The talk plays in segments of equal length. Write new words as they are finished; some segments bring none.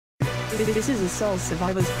This is a Soul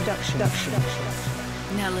Survivors production.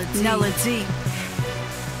 Niella D.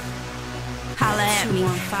 Holla at me.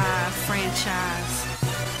 215 franchise.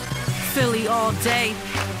 Philly all day.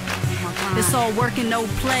 It's all work and no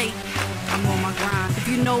play. I'm on my grind. If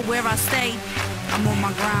you know where I stay, I'm on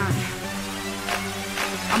my grind.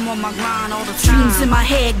 I'm on my grind all the time. Dreams in my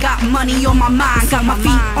head, got money on my mind. Got my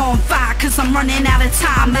feet on fire, cause I'm running out of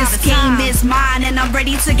time. This game is mine and I'm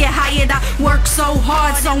ready to get hired. I work so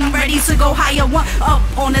hard, so I'm ready to go higher. One up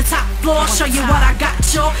on the top floor, show you what I got,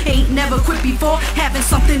 y'all. Ain't never quit before, having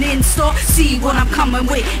something in store. See what I'm coming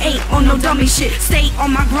with, ain't on no dummy shit. Stay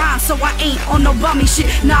on my grind, so I ain't on no bummy shit.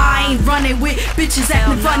 Nah, I ain't running with bitches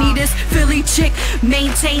acting funny. This Philly chick,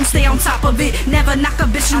 maintain, stay on top of it. Never knock a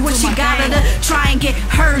bitch with what she gotta try and get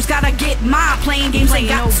hers, gotta get mine. Playing games ain't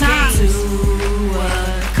got time to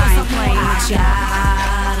cause I'm playing my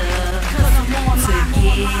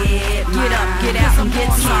get up, get out, and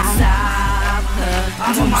get some.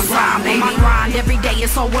 I'm on my grind, baby. On my grind every day,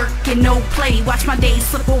 it's all work and no play. Watch my days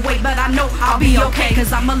slip away, but I know I'll be okay.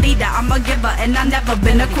 Cause I'm a leader, I'm a giver, and I've never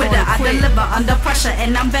been a quitter. I deliver under pressure,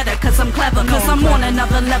 and I'm better cause I'm clever. Cause I'm on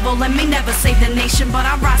another level, let me never save the nation, but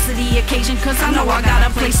I rise to the occasion. Cause I know I got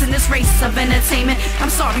a place in this race of entertainment. I'm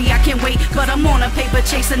sorry I can't wait, but I'm on a paper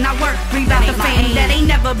chasing. I work, rebound the fame. That ain't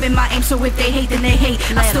never been my aim, so if they hate, then they hate.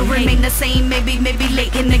 I still remain the same, maybe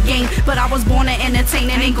late in the game, but I was born to entertain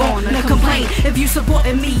and ain't gonna complain. If you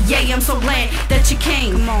supporting me, yeah, I'm so glad that you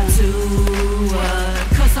came. Come on to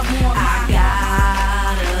cause I'm on my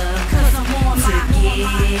cause I'm on to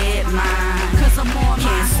get mine, cause I'm on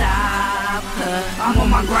can't stop her. I'm on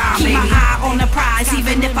my grind, keep my eye on the prize.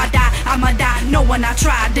 Even if I die, I'ma die knowing I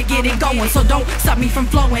tried to get it going. So don't stop me from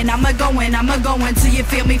flowing. I'ma going till you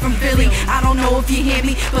feel me from Philly. I don't know if you hear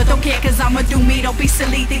me, but don't care cause I'ma do me. Don't be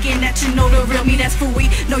silly thinking that you know the real me. That's fooey.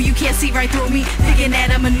 No, you can't see right through me, thinking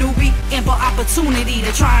that I'm a newbie. Ample opportunity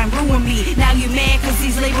to try and ruin me. Now you mad cause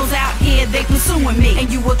these labels out here, they pursuing me. And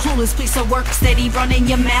you a clueless piece of work, steady running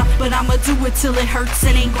your mouth. But I'ma do it till it hurts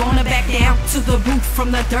and ain't gonna back down. To the booth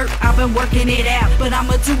from the dirt, I've been working it out. But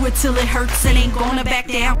I'ma do it till it hurts and ain't gonna back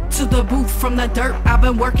down. To the booth from the dirt, I've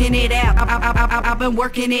been working it out. I've been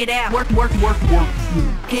working it out. Working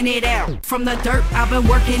it out. From the dirt, I've been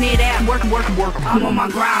working it out. Work. I'm on my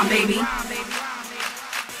grind, baby.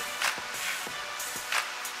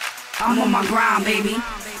 I'm on my grind, baby.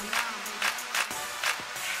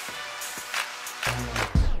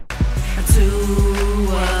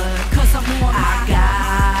 Cause I'm on my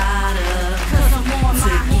cause I'm on to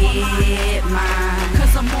get mine,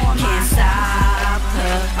 cause I'm on can't stop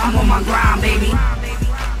her. I'm on my grind, baby.